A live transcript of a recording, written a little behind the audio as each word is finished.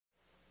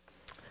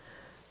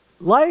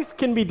Life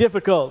can be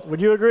difficult.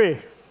 Would you agree?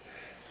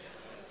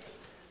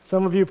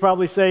 Some of you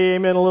probably say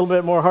amen a little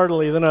bit more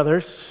heartily than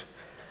others.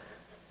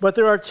 But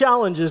there are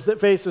challenges that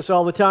face us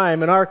all the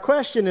time. And our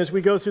question as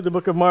we go through the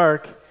book of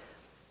Mark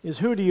is,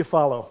 who do you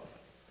follow?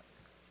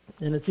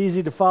 And it's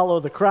easy to follow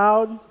the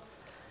crowd.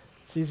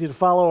 It's easy to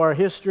follow our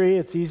history.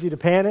 It's easy to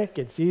panic.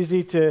 It's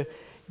easy to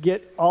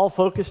get all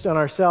focused on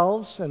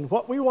ourselves. And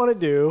what we want to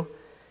do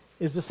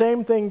is the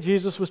same thing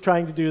Jesus was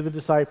trying to do to the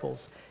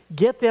disciples.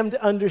 Get them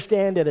to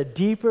understand at a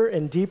deeper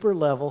and deeper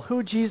level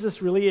who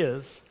Jesus really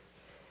is,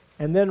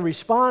 and then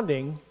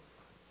responding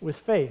with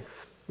faith,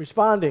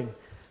 responding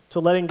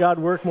to letting God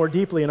work more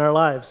deeply in our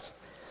lives.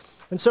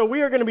 And so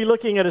we are going to be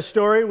looking at a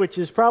story which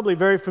is probably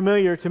very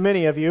familiar to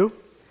many of you,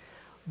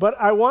 but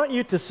I want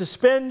you to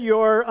suspend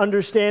your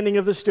understanding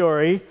of the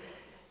story,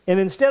 and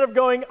instead of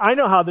going, I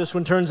know how this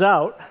one turns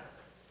out,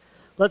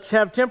 let's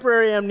have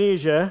temporary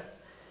amnesia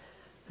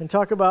and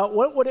talk about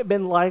what would it have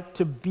been like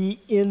to be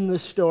in the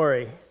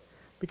story.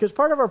 Because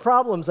part of our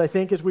problems, I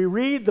think, is we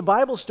read the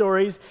Bible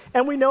stories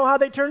and we know how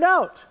they turned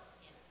out.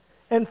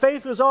 And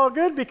faith was all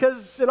good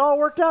because it all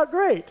worked out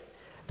great.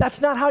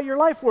 That's not how your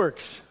life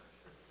works.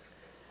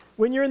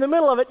 When you're in the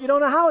middle of it, you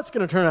don't know how it's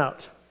going to turn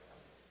out.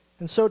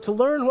 And so to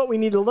learn what we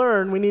need to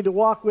learn, we need to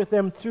walk with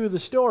them through the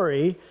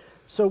story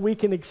so we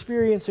can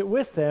experience it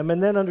with them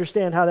and then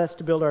understand how that's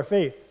to build our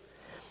faith.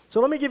 So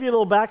let me give you a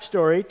little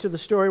backstory to the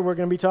story we're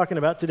going to be talking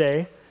about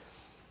today.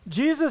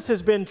 Jesus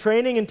has been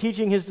training and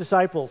teaching his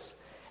disciples.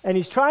 And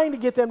he's trying to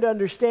get them to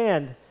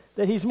understand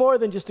that he's more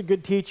than just a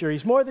good teacher.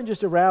 He's more than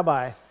just a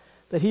rabbi,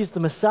 that he's the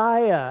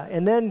Messiah.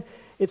 And then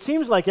it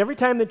seems like every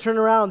time they turn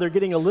around, they're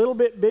getting a little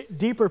bit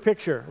deeper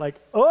picture. Like,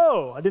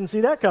 oh, I didn't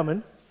see that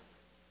coming.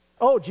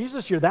 Oh,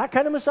 Jesus, you're that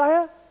kind of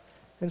Messiah?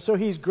 And so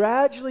he's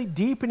gradually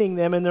deepening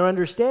them in their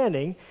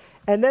understanding.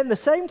 And then at the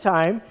same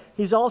time,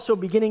 he's also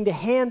beginning to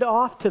hand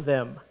off to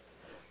them.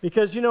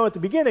 Because, you know, at the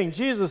beginning,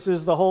 Jesus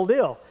is the whole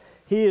deal.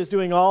 He is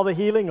doing all the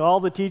healing, all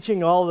the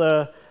teaching, all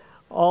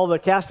the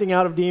casting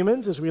out of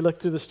demons as we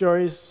look through the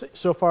stories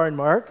so far in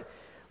Mark.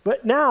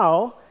 But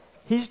now,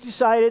 he's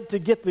decided to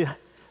get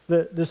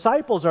the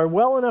disciples are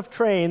well enough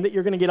trained that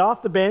you're going to get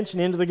off the bench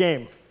and into the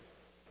game.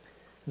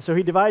 And so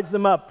he divides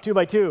them up 2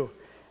 by 2,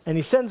 and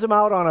he sends them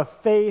out on a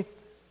faith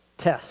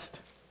test.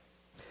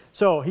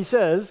 So he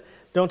says,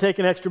 don't take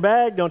an extra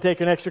bag, don't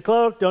take an extra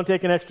cloak, don't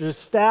take an extra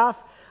staff.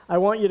 I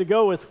want you to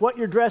go with what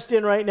you're dressed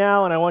in right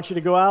now, and I want you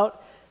to go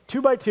out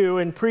 2 by 2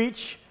 and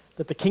preach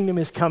that the kingdom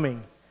is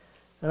coming.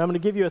 And I'm going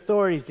to give you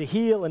authority to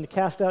heal and to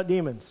cast out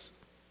demons.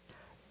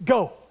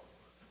 Go.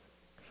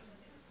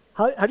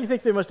 How do you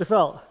think they must have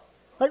felt?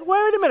 Like,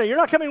 wait a minute, you're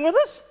not coming with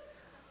us?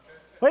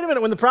 Wait a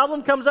minute, when the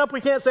problem comes up, we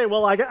can't say,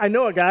 well, I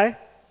know a guy.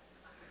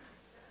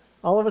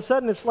 All of a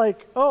sudden, it's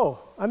like, oh,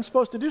 I'm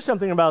supposed to do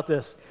something about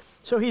this.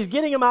 So he's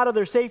getting them out of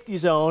their safety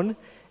zone,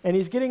 and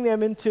he's getting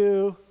them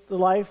into the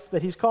life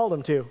that he's called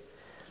them to.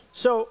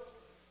 So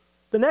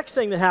the next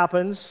thing that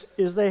happens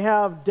is they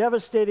have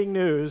devastating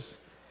news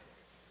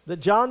that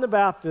John the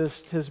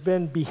Baptist has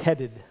been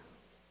beheaded.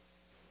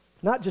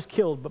 Not just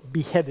killed, but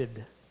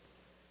beheaded.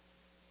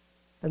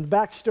 And the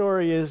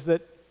backstory is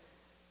that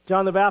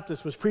John the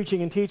Baptist was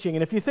preaching and teaching.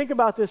 And if you think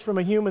about this from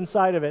a human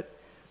side of it,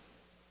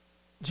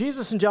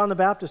 Jesus and John the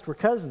Baptist were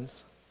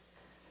cousins.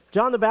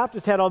 John the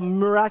Baptist had a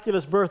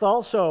miraculous birth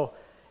also.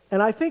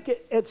 And I think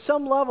at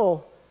some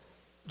level,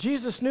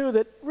 Jesus knew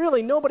that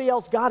really nobody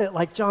else got it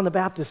like John the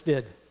Baptist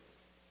did.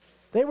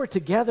 They were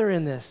together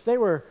in this. They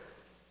were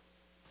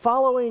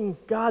following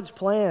God's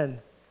plan.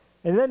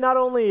 And then not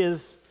only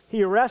is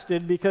he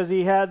arrested because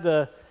he had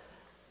the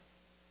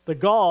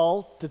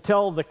gall to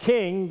tell the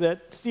king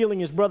that stealing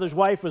his brother's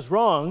wife was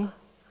wrong.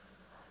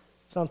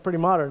 Sounds pretty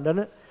modern,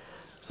 doesn't it?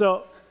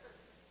 So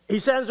he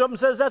stands up and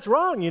says, that's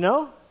wrong, you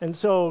know? And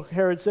so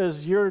Herod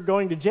says, you're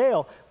going to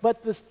jail.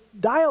 But this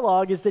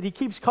dialogue is that he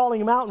keeps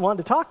calling him out and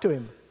wanting to talk to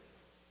him.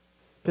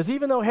 Because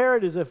even though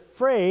Herod is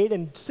afraid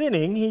and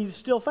sinning, he's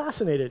still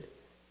fascinated.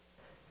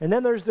 And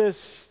then there's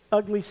this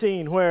ugly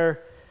scene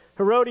where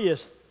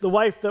Herodias, the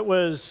wife that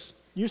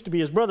used to be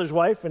his brother's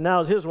wife and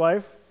now is his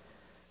wife,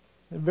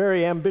 a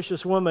very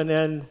ambitious woman,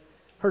 and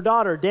her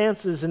daughter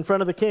dances in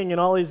front of the king and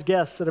all his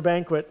guests at a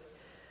banquet.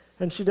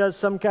 And she does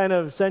some kind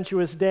of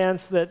sensuous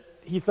dance that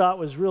he thought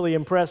was really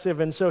impressive,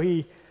 and so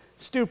he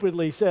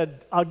stupidly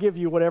said, I'll give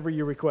you whatever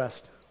you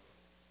request.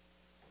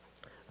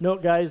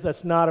 Note, guys,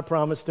 that's not a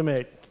promise to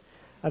make.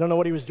 I don't know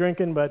what he was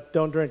drinking, but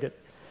don't drink it.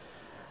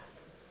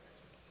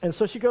 And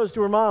so she goes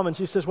to her mom and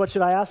she says, what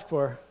should I ask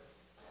for?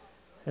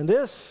 And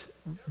this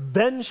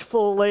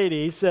vengeful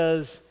lady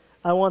says,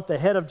 I want the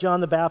head of John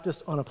the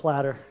Baptist on a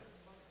platter.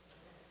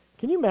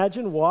 Can you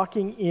imagine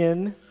walking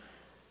in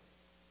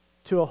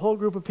to a whole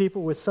group of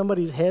people with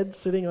somebody's head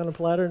sitting on a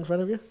platter in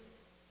front of you?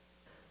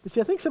 But see,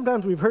 I think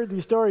sometimes we've heard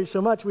these stories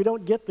so much we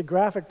don't get the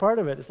graphic part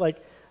of it. It's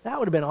like, that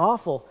would have been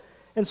awful.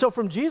 And so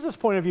from Jesus'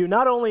 point of view,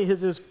 not only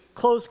is his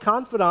close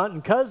confidant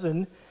and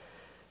cousin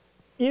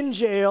in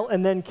jail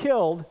and then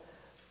killed,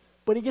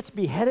 but he gets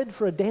beheaded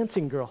for a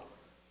dancing girl.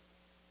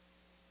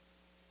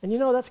 And you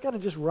know, that's got to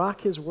just rock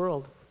his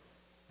world.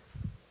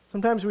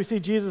 Sometimes we see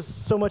Jesus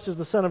so much as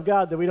the Son of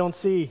God that we don't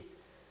see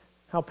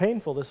how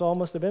painful this all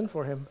must have been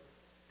for him.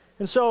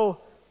 And so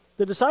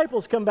the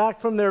disciples come back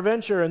from their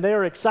venture, and they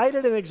are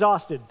excited and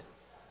exhausted.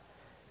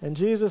 And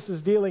Jesus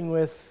is dealing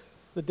with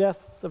the death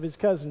of his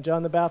cousin,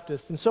 John the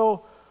Baptist. And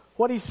so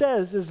what he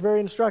says is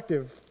very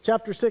instructive.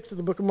 Chapter 6 of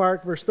the book of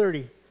Mark, verse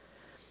 30.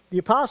 The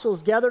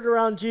apostles gathered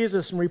around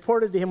Jesus and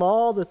reported to him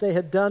all that they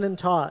had done and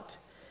taught.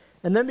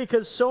 And then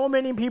because so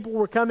many people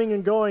were coming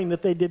and going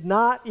that they did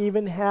not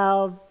even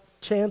have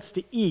chance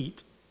to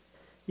eat,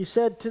 he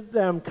said to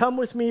them, "Come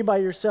with me by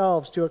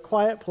yourselves to a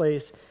quiet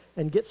place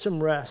and get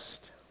some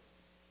rest."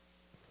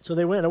 So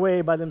they went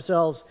away by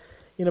themselves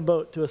in a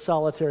boat to a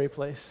solitary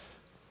place.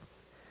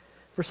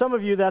 For some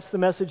of you, that's the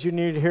message you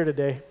need to hear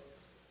today.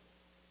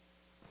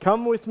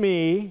 Come with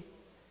me,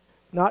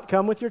 not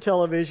come with your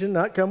television,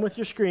 not come with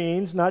your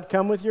screens, not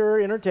come with your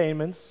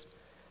entertainments,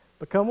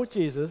 but come with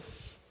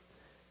Jesus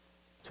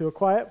to a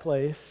quiet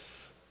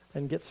place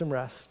and get some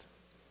rest.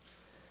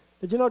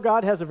 Did you know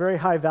God has a very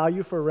high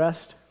value for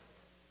rest?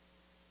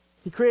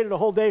 He created a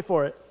whole day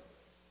for it.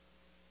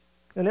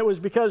 And it was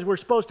because we're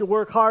supposed to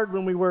work hard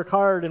when we work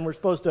hard, and we're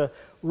supposed to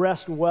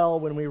rest well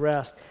when we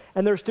rest.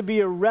 And there's to be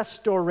a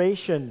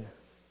restoration.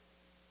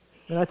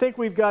 And I think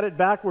we've got it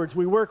backwards.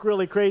 We work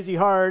really crazy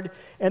hard,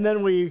 and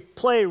then we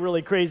play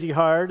really crazy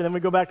hard, and then we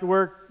go back to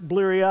work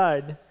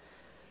bleary-eyed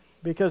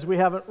because we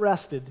haven't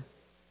rested.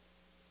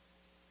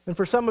 And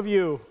for some of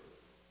you,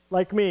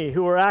 like me,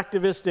 who are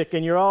activistic,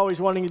 and you're always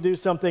wanting to do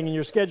something, and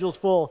your schedule's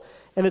full,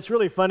 and it's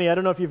really funny, I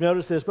don't know if you've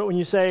noticed this, but when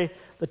you say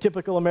the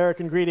typical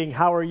American greeting,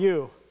 "How are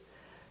you?"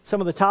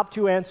 some of the top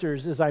two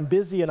answers is, "I'm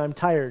busy and I'm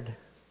tired."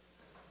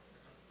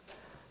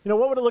 You know,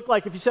 what would it look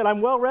like if you said,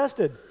 "I'm well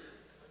rested"?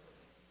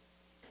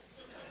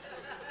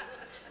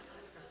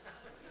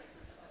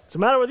 What's the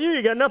matter with you?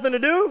 You got nothing to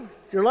do?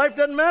 Your life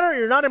doesn't matter?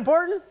 You're not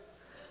important?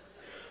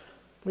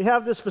 We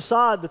have this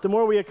facade that the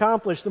more we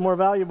accomplish, the more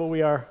valuable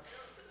we are.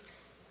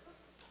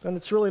 And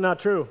it's really not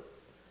true.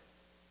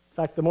 In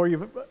fact, the more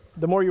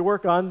you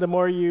work on, the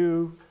more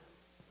you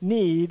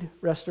need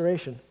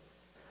restoration.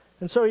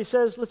 And so he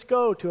says, let's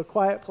go to a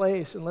quiet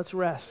place and let's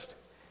rest.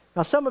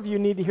 Now, some of you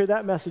need to hear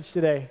that message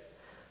today.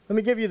 Let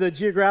me give you the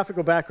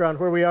geographical background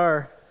where we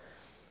are.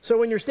 So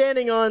when you're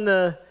standing on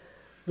the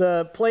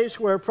place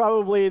where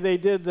probably they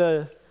did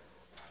the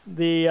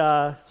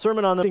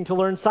sermon on the thing to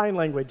learn sign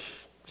language.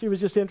 She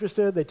was just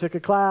interested. They took a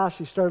class.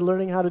 She started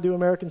learning how to do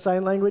American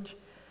Sign Language.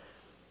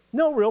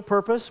 No real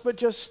purpose, but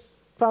just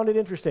found it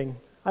interesting.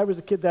 I was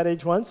a kid that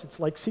age once. It's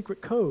like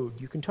secret code.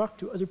 You can talk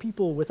to other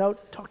people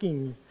without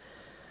talking.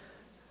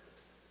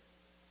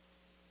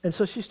 And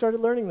so she started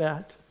learning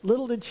that.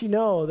 Little did she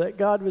know that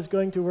God was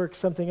going to work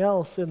something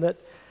else, and that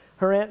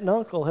her aunt and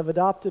uncle have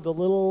adopted a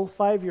little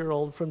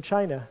 5-year-old from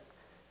China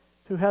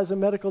who has a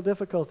medical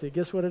difficulty.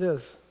 Guess what it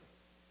is?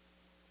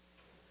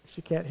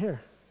 She can't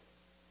hear.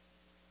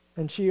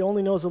 And she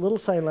only knows a little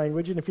sign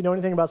language, and if you know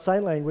anything about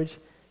sign language,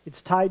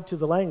 it's tied to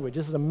the language.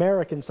 This is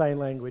American Sign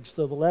Language,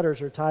 so the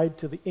letters are tied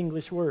to the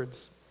English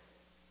words.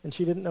 And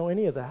she didn't know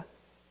any of that.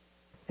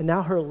 And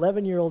now her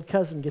 11-year-old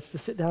cousin gets to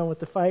sit down with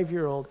the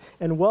 5-year-old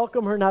and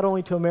welcome her not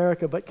only to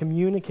America, but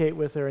communicate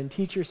with her and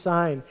teach her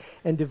sign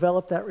and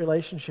develop that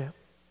relationship.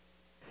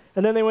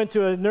 And then they went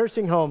to a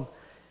nursing home,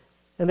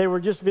 and they were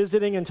just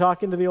visiting and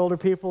talking to the older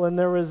people, and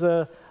there was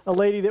a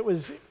lady that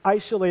was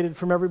isolated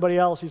from everybody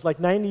else. She's like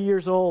 90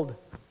 years old.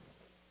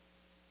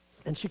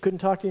 And she couldn't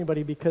talk to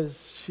anybody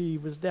because she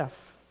was deaf,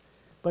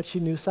 but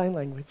she knew sign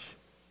language.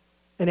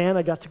 And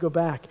Anna got to go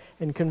back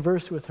and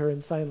converse with her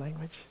in sign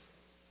language.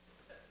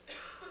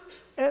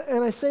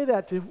 And I say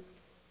that to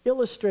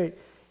illustrate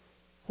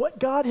what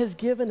God has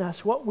given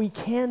us, what we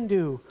can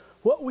do,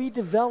 what we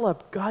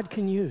develop, God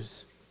can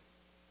use.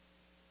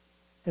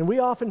 And we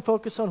often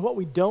focus on what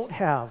we don't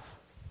have.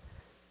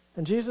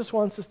 And Jesus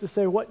wants us to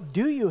say, what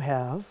do you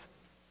have,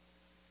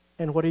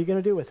 and what are you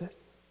going to do with it?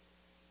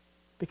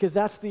 Because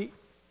that's the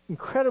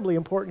incredibly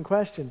important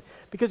question,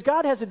 because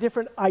God has a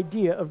different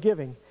idea of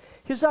giving.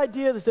 His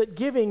idea is that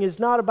giving is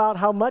not about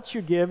how much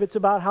you give, it's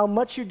about how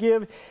much you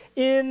give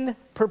in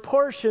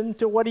proportion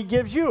to what he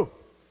gives you.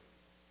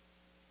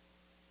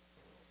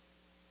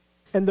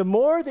 And the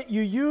more that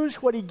you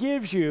use what he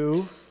gives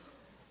you,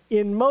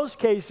 in most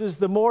cases,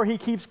 the more he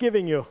keeps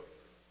giving you.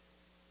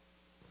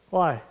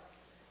 Why?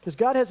 Because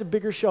God has a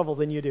bigger shovel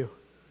than you do.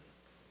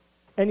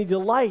 And he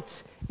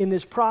delights in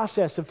this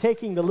process of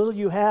taking the little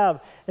you have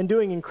and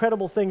doing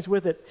incredible things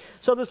with it.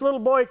 So this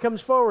little boy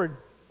comes forward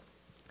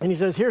and he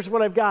says, here's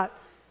what I've got.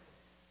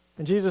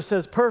 And Jesus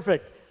says,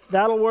 perfect,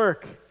 that'll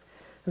work.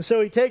 And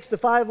so he takes the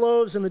 5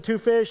 loaves and the 2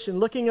 fish, and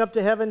looking up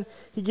to heaven,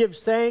 he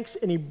gives thanks,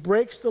 and he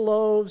breaks the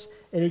loaves,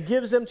 and he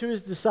gives them to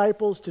his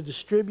disciples to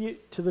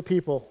distribute to the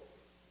people.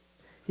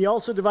 He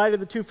also divided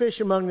the 2 fish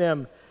among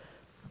them,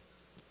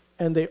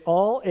 and they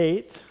all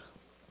ate,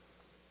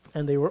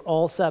 and they were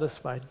all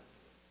satisfied.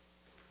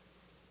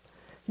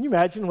 Can you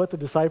imagine what the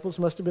disciples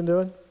must have been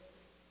doing?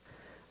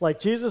 Like,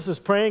 Jesus is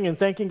praying and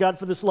thanking God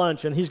for this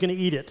lunch, and he's going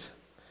to eat it.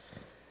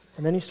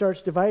 And then he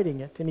starts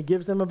dividing it, and he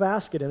gives them a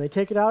basket, and they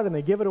take it out, and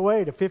they give it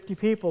away to 50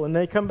 people, and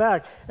they come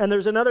back, and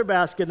there's another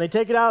basket, and they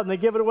take it out, and they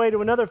give it away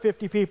to another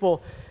 50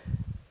 people.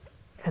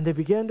 And they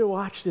begin to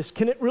watch this.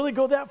 Can it really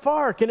go that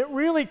far? Can it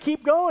really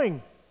keep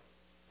going?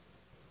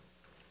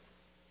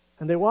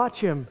 And they watch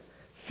him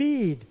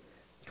feed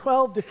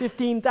 12 to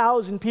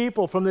 15,000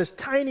 people from this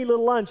tiny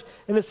little lunch,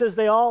 and it says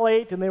they all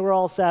ate and they were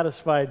all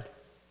satisfied.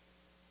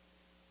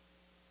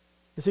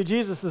 You see,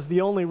 Jesus is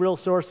the only real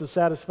source of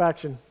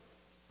satisfaction.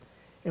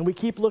 And we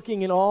keep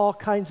looking in all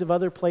kinds of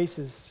other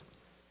places.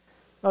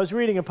 I was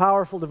reading a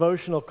powerful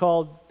devotional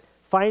called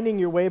Finding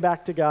Your Way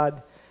Back to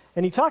God.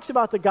 And he talks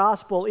about the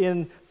gospel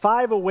in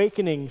 5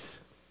 awakenings.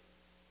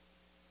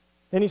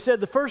 And he said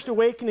the first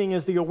awakening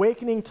is the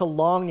awakening to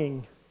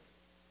longing.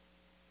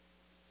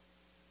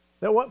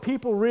 That what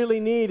people really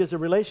need is a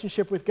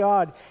relationship with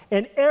God.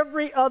 And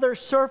every other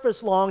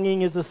surface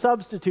longing is a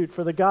substitute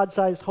for the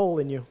God-sized hole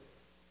in you.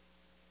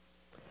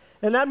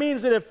 And that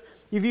means that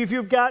if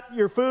you've got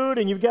your food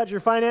and you've got your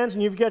finance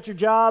and you've got your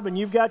job and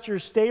you've got your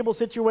stable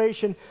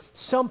situation,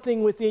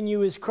 something within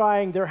you is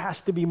crying, there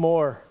has to be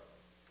more.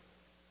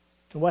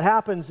 And what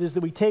happens is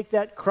that we take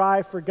that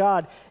cry for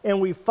God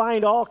and we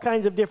find all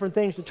kinds of different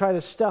things to try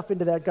to stuff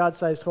into that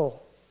God-sized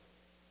hole.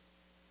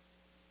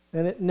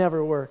 And it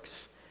never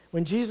works.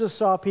 When Jesus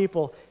saw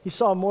people, he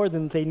saw more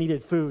than they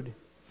needed food.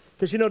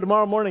 Because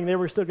tomorrow morning they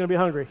were still going to be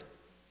hungry.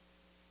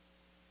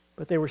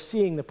 But they were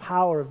seeing the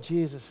power of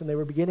Jesus, and they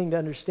were beginning to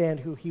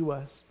understand who he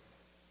was.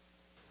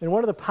 And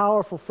one of the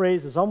powerful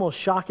phrases, almost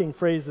shocking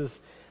phrases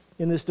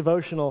in this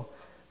devotional,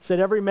 said,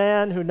 every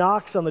man who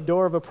knocks on the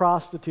door of a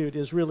prostitute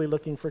is really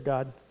looking for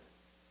God.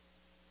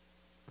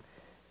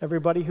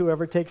 Everybody who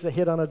ever takes a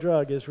hit on a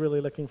drug is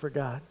really looking for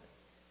God.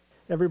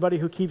 Everybody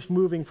who keeps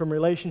moving from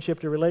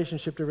relationship to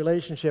relationship to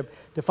relationship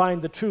to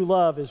find the true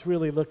love is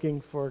really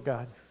looking for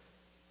God.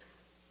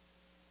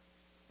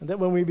 And that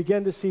when we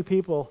begin to see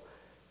people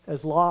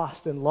as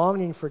lost and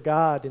longing for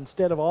God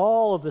instead of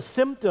all of the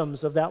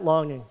symptoms of that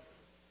longing,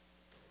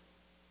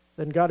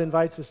 then God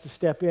invites us to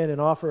step in and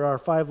offer our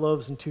 5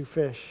 loaves and 2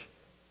 fish,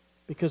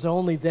 because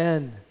only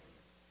then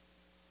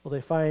will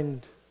they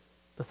find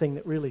the thing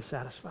that really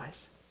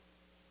satisfies.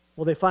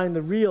 Will they find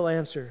the real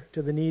answer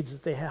to the needs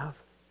that they have.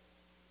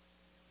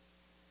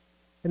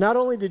 And not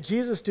only did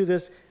Jesus do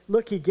this,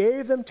 look, he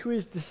gave them to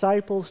his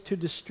disciples to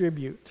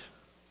distribute.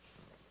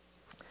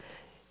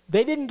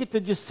 They didn't get to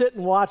just sit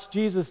and watch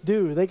Jesus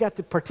do. They got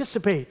to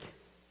participate.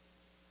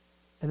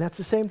 And that's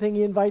the same thing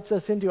he invites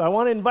us into. I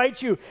want to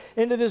invite you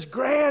into this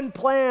grand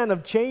plan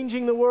of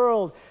changing the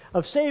world,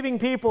 of saving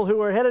people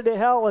who are headed to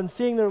hell and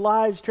seeing their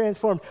lives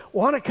transformed.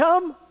 Want to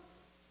come?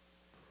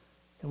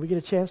 And we get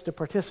a chance to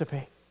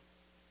participate.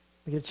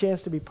 We get a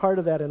chance to be part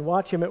of that and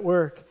watch him at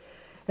work.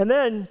 And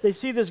then they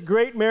see this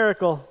great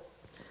miracle.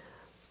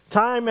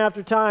 Time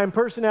after time,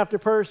 person after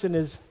person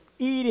is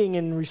eating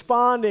and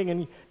responding.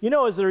 And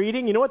as they're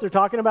eating, you know what they're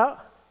talking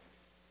about?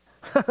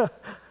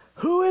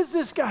 Who is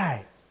this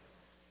guy?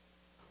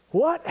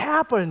 What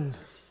happened?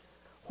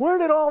 Where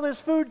did all this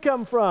food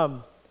come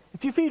from?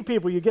 If you feed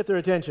people, you get their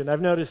attention.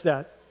 I've noticed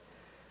that.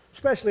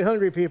 Especially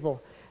hungry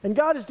people. And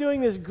God is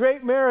doing this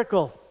great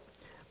miracle.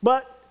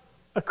 But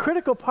a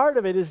critical part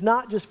of it is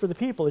not just for the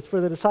people, it's for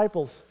the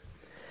disciples.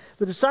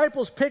 The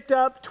disciples picked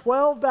up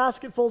 12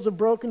 basketfuls of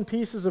broken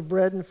pieces of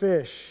bread and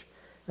fish.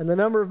 And the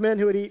number of men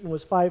who had eaten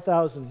was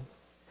 5,000.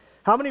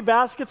 How many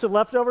baskets of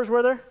leftovers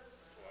were there?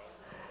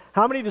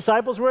 How many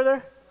disciples were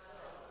there?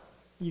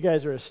 You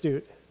guys are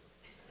astute.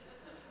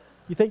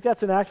 You think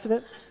that's an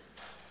accident?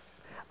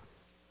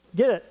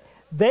 Get it?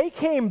 They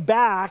came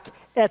back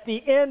at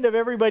the end of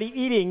everybody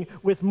eating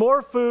with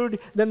more food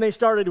than they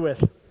started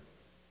with.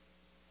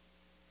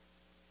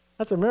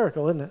 That's a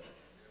miracle, isn't it?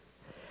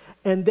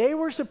 And they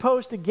were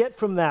supposed to get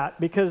from that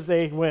because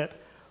they went,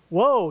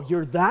 whoa,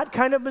 you're that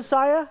kind of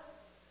Messiah?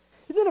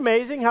 Isn't it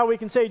amazing how we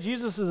can say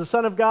Jesus is the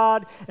Son of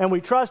God and we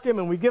trust him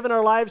and we've given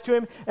our lives to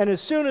him, and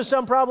as soon as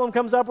some problem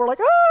comes up, we're like,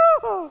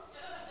 oh!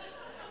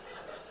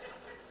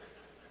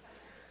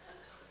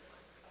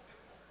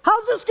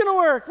 How's this going to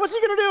work? What's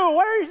he going to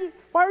do?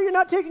 Why are you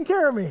not taking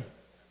care of me?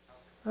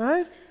 All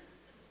right?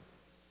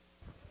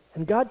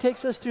 And God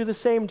takes us through the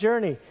same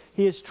journey.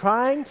 He is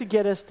trying to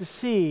get us to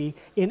see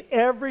in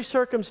every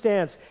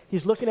circumstance,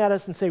 he's looking at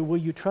us and saying, will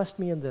you trust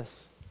me in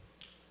this?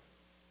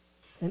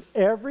 And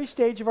every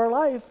stage of our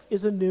life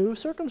is a new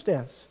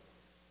circumstance.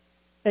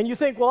 And you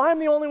think, well, I'm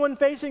the only one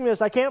facing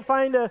this. I can't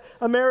find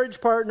a marriage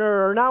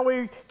partner, or now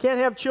we can't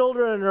have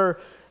children, or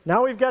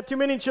now we've got too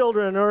many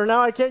children, or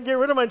now I can't get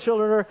rid of my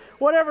children, or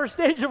whatever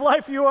stage of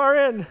life you are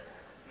in.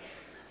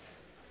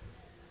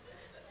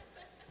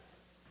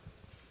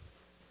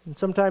 And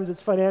sometimes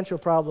it's financial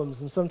problems,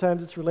 and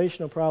sometimes it's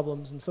relational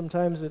problems, and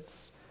sometimes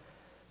it's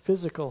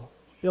physical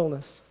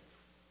illness.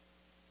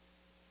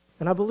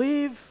 And I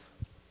believe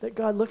that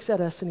God looks at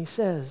us and he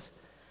says,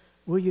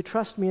 will you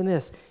trust me in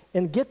this?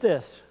 And get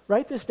this,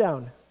 write this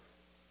down.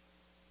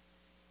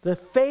 The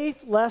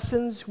faith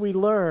lessons we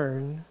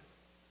learn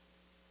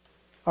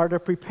are to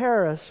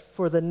prepare us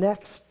for the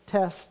next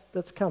test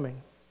that's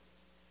coming.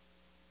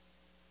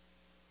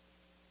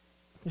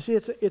 You see,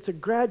 it's a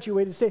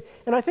graduated state.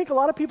 And I think a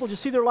lot of people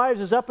just see their lives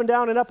as up and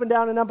down and up and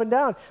down and up and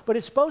down. But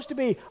it's supposed to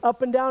be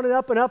up and down and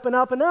up and up and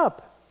up and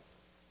up.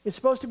 It's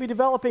supposed to be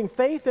developing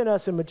faith in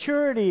us and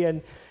maturity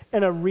and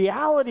a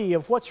reality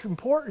of what's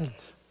important.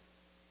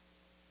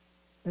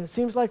 And it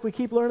seems like we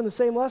keep learning the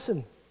same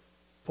lesson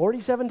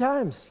 47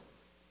 times.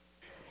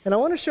 And I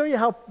want to show you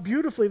how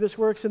beautifully this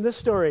works in this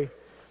story.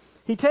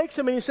 He takes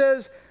them and he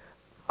says,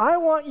 I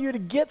want you to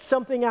get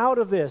something out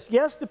of this.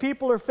 Yes, the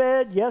people are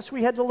fed. Yes,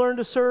 we had to learn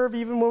to serve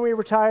even when we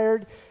were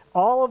tired.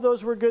 All of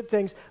those were good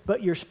things.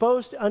 But you're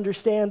supposed to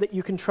understand that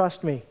you can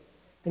trust me.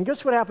 And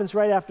guess what happens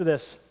right after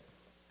this?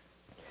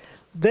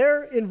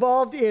 They're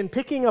involved in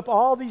picking up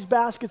all these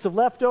baskets of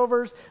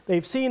leftovers.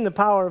 They've seen the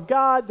power of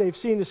God. They've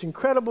seen this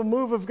incredible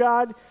move of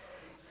God.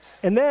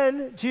 And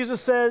then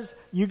Jesus says,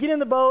 you get in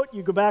the boat,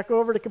 you go back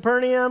over to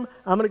Capernaum.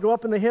 I'm going to go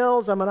up in the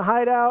hills. I'm going to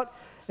hide out.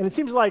 And it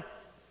seems like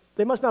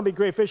they must not be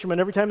great fishermen.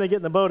 Every time they get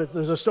in the boat,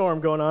 there's a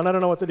storm going on. I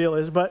don't know what the deal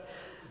is, but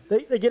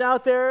they get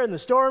out there and the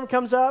storm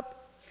comes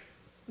up.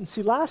 And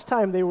see, last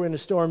time they were in a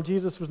storm,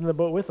 Jesus was in the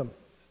boat with them.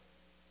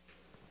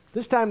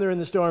 This time they're in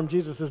the storm,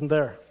 Jesus isn't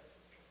there.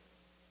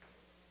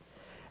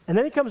 And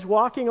then he comes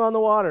walking on the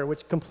water,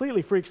 which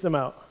completely freaks them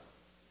out.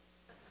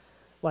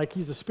 Like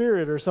he's a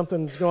spirit or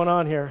something's going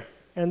on here.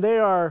 And they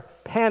are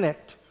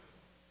panicked.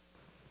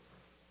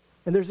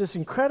 And there's this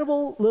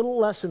incredible little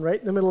lesson right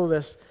in the middle of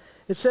this.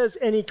 It says,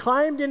 and he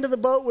climbed into the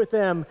boat with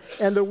them,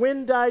 and the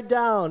wind died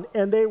down,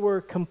 and they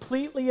were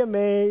completely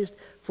amazed,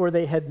 for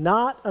they had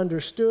not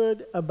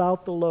understood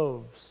about the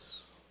loaves,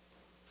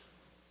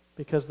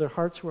 because their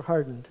hearts were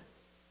hardened.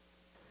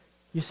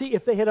 You see,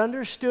 if they had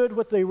understood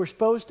what they were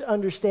supposed to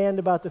understand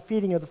about the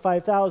feeding of the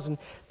 5,000,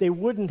 they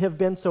wouldn't have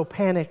been so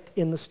panicked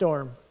in the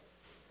storm.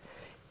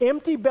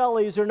 Empty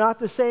bellies are not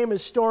the same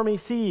as stormy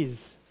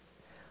seas,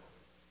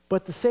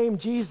 but the same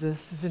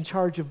Jesus is in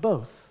charge of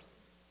both.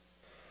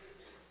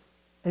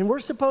 And we're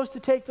supposed to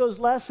take those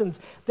lessons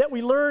that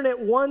we learn at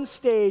one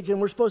stage and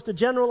we're supposed to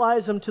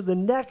generalize them to the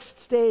next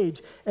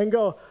stage and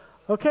go,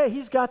 okay,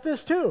 he's got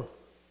this too.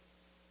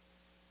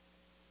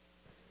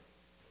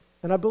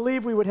 And I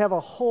believe we would have a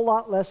whole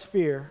lot less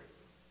fear,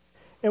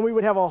 and we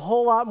would have a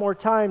whole lot more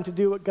time to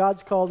do what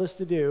God's called us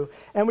to do,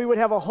 and we would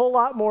have a whole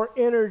lot more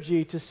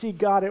energy to see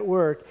God at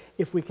work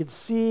if we could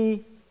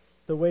see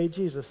the way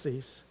Jesus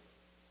sees.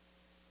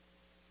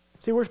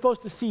 See, we're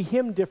supposed to see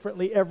him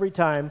differently every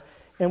time,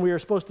 and we are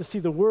supposed to see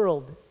the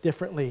world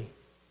differently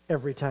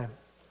every time.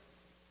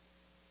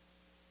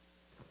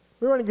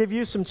 We want to give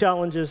you some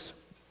challenges.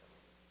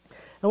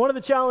 And one of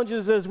the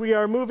challenges as we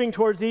are moving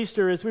towards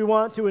Easter is we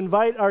want to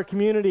invite our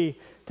community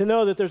to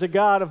know that there's a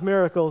God of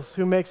miracles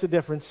who makes a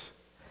difference.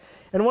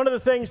 And one of the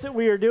things that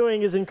we are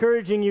doing is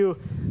encouraging you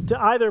to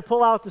either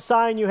pull out the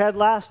sign you had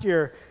last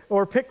year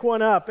or pick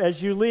one up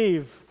as you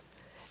leave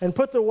and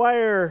put the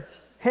wire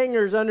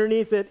hangers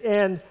underneath it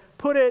and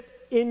put it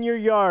in your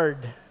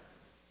yard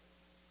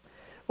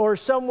or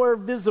somewhere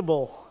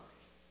visible.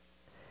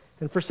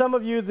 And for some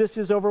of you, this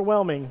is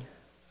overwhelming.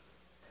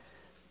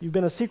 You've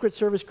been a Secret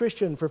Service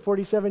Christian for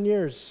 47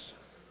 years.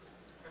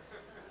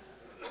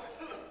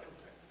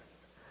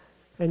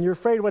 And you're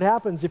afraid what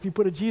happens if you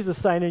put a Jesus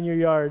sign in your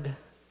yard,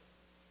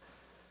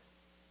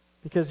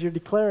 because you're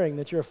declaring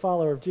that you're a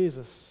follower of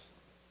Jesus.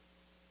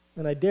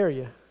 And I dare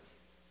you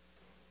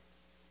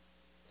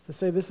to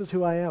say, this is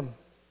who I am.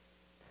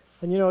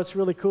 And you know, it's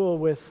really cool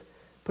with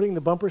putting the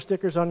bumper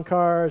stickers on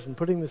cars and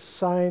putting the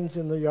signs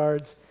in the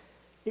yards.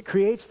 It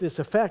creates this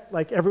effect,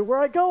 like everywhere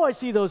I go, I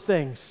see those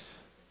things.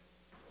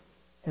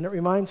 And it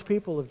reminds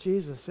people of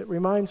Jesus. It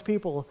reminds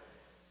people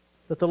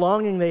that the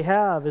longing they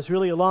have is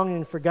really a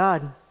longing for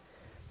God.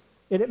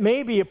 And it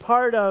may be a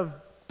part of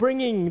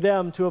bringing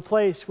them to a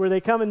place where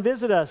they come and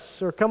visit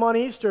us or come on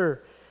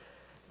Easter.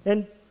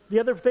 And the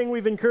other thing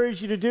we've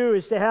encouraged you to do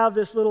is to have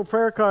this little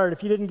prayer card.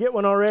 If you didn't get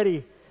one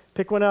already,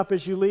 pick one up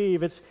as you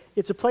leave. It's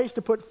a place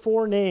to put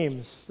 4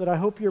 names that I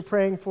hope you're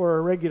praying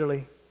for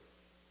regularly,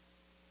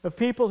 of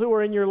people who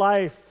are in your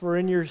life or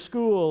in your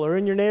school or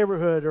in your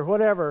neighborhood or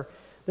whatever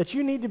that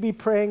you need to be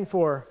praying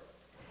for.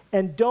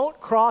 And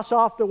don't cross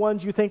off the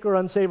ones you think are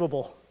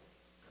unsavable,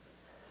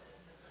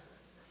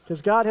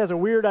 because God has a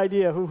weird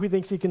idea who he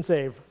thinks he can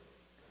save.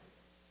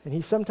 And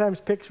he sometimes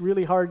picks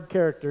really hard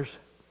characters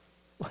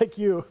like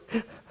you.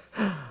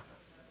 And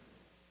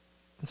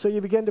so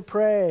you begin to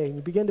pray, and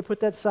you begin to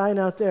put that sign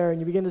out there, and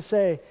you begin to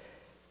say,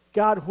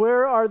 God,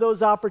 where are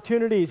those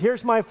opportunities?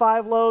 Here's my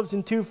 5 loaves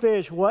and 2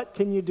 fish. What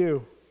can you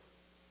do?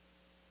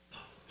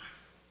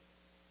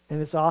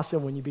 And it's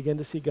awesome when you begin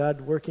to see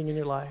God working in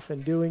your life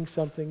and doing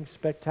something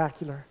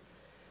spectacular.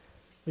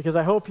 Because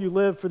I hope you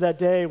live for that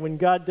day when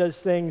God does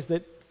things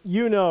that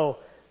you know,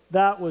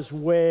 that was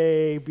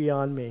way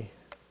beyond me.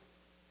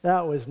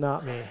 That was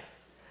not me.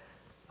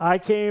 I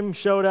came,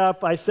 showed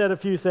up, I said a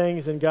few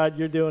things, and God,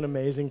 you're doing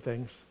amazing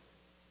things.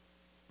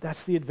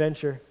 That's the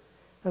adventure.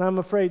 And I'm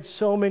afraid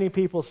so many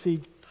people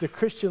see the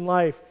Christian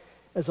life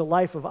as a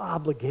life of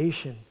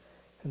obligation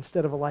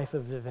instead of a life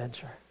of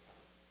adventure.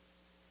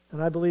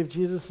 And I believe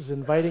Jesus is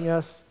inviting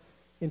us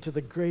into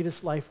the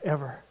greatest life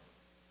ever.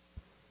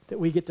 that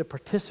we get to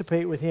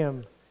participate with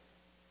him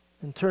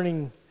in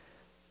turning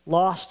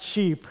lost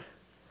sheep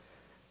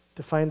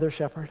to find their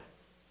shepherd.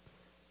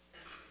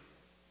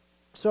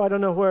 So I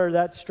don't know where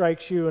that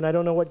strikes you, and I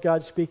don't know what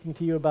God's speaking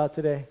to you about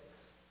today.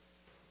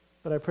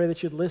 But I pray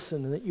that you'd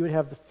listen and that you would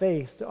have the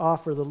faith to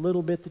offer the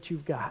little bit that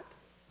you've got,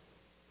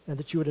 and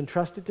that you would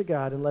entrust it to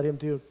God and let him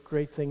do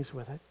great things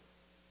with it.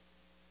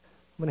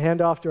 I'm going to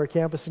hand off to our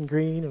campus in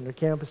Green and our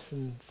campus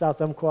in South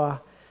Umpqua,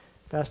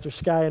 Pastor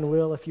Sky and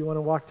Will, if you want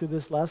to walk through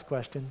this last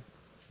question.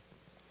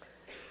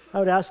 I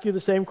would ask you the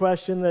same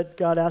question that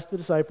God asked the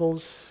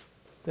disciples,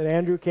 that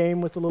Andrew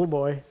came with the little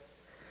boy.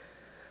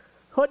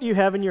 What do you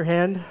have in your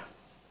hand?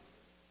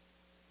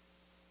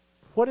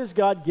 What has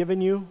God given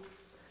you?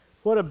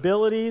 What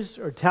abilities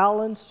or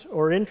talents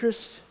or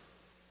interests?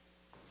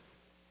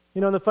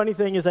 You know, the funny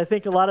thing is I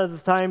think a lot of the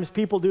times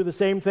people do the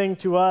same thing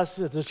to us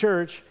as a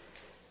church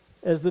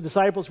as the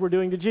disciples were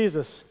doing to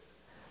Jesus.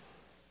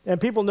 And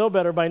people know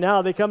better by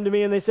now. They come to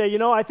me and they say, you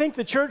know, I think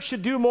the church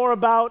should do more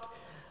about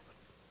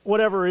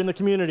whatever in the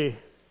community.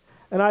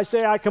 And I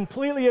say, I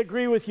completely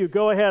agree with you.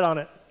 Go ahead on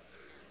it.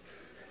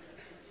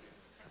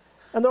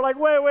 And they're like,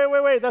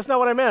 wait, that's not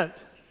what I meant.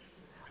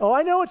 Oh,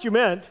 I know what you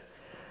meant.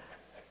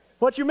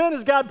 What you meant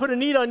is God put a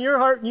need on your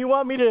heart and you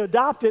want me to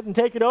adopt it and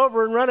take it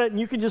over and run it and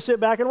you can just sit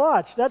back and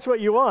watch. That's what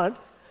you want.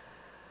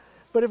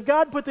 But if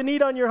God put the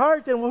need on your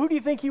heart, then who do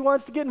you think he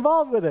wants to get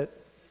involved with it?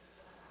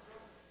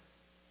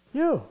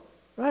 You,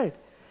 right.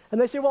 And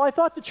they say, well, I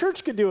thought the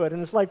church could do it.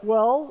 And it's like,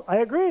 well, I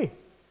agree.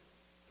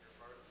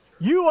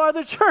 You are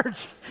the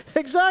church.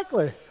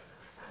 Exactly.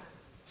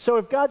 So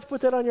if God's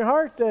put that on your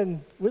heart,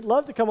 then we'd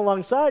love to come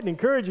alongside and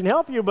encourage and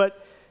help you,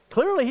 but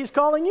clearly he's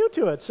calling you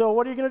to it. So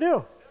what are you going to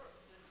do?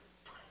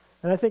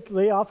 And I think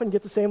they often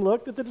get the same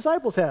look that the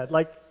disciples had,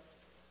 like,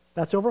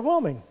 that's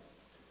overwhelming.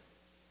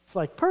 It's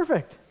like,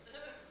 perfect.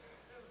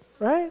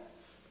 Right?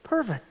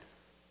 Perfect.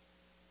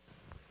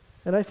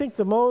 And I think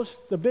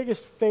the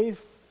biggest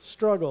faith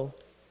struggle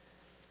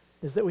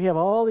is that we have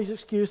all these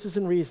excuses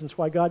and reasons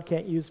why God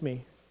can't use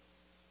me.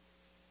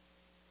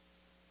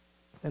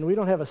 And we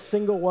don't have a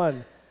single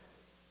one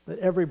that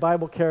every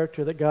Bible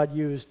character that God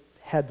used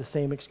had the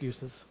same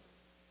excuses.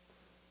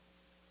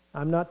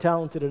 I'm not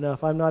talented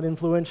enough. I'm not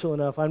influential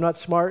enough. I'm not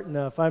smart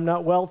enough. I'm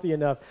not wealthy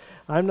enough.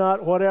 I'm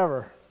not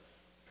whatever.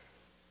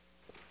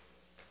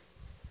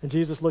 And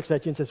Jesus looks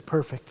at you and says,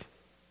 perfect.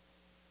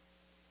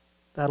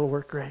 That'll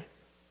work great.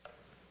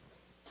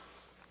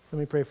 Let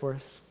me pray for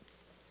us.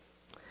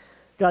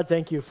 God,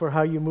 thank you for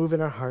how you move in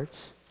our hearts,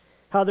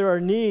 how there are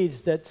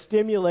needs that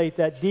stimulate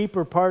that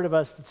deeper part of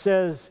us that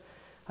says,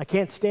 I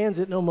can't stand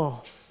it no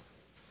more.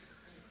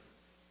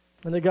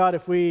 And that God,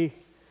 if we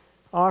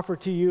offer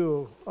to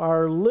you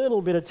our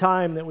little bit of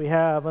time that we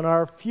have and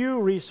our few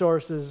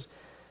resources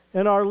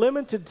and our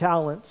limited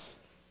talents,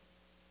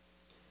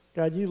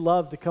 God, you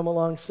love to come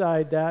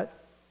alongside that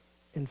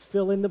and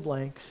fill in the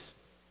blanks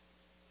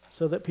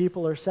so that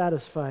people are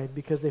satisfied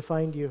because they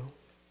find you.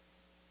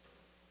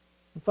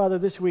 And Father,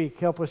 this week,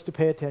 help us to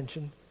pay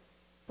attention.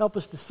 Help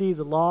us to see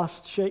the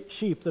lost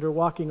sheep that are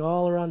walking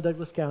all around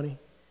Douglas County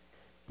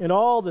and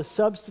all the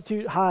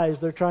substitute highs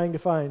they're trying to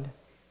find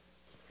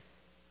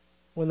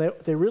when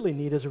they really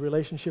need is a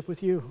relationship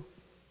with you.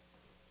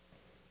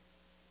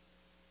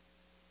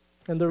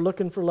 And they're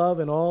looking for love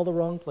in all the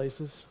wrong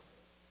places.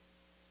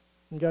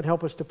 And God,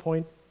 help us to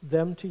point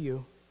them to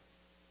you.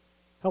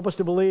 Help us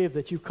to believe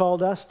that you've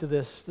called us to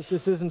this, that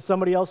this isn't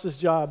somebody else's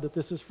job, that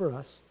this is for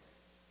us.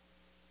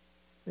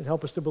 And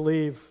help us to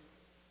believe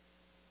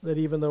that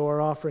even though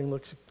our offering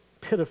looks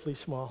pitifully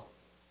small,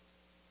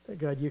 that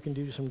God, you can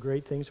do some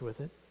great things with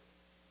it.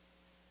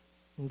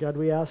 And God,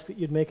 we ask that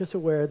you'd make us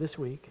aware this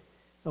week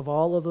of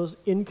all of those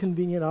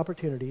inconvenient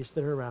opportunities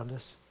that are around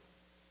us.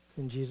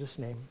 In Jesus'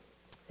 name,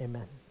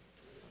 amen.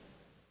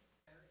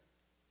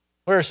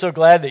 We're so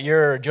glad that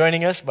you're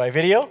joining us by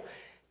video.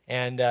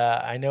 And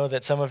I know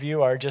that some of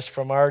you are just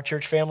from our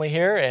church family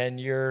here, and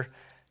you're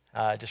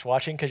just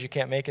watching because you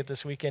can't make it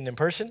this weekend in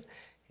person.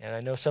 And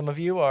I know some of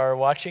you are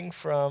watching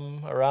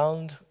from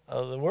around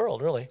the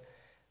world, really.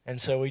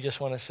 And so we just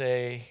want to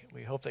say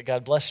we hope that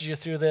God blesses you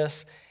through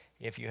this.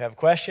 If you have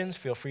questions,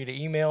 feel free to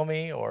email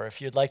me, or if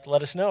you'd like to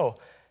let us know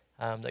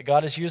that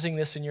God is using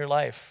this in your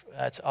life,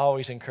 that's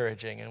always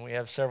encouraging. And we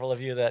have several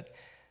of you that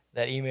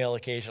email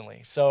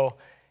occasionally. So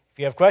if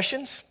you have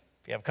questions,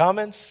 if you have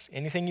comments,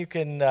 anything you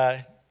can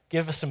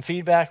give us some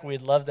feedback,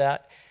 we'd love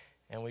that.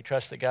 And we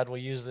trust that God will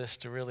use this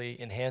to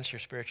really enhance your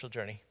spiritual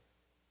journey.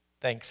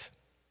 Thanks.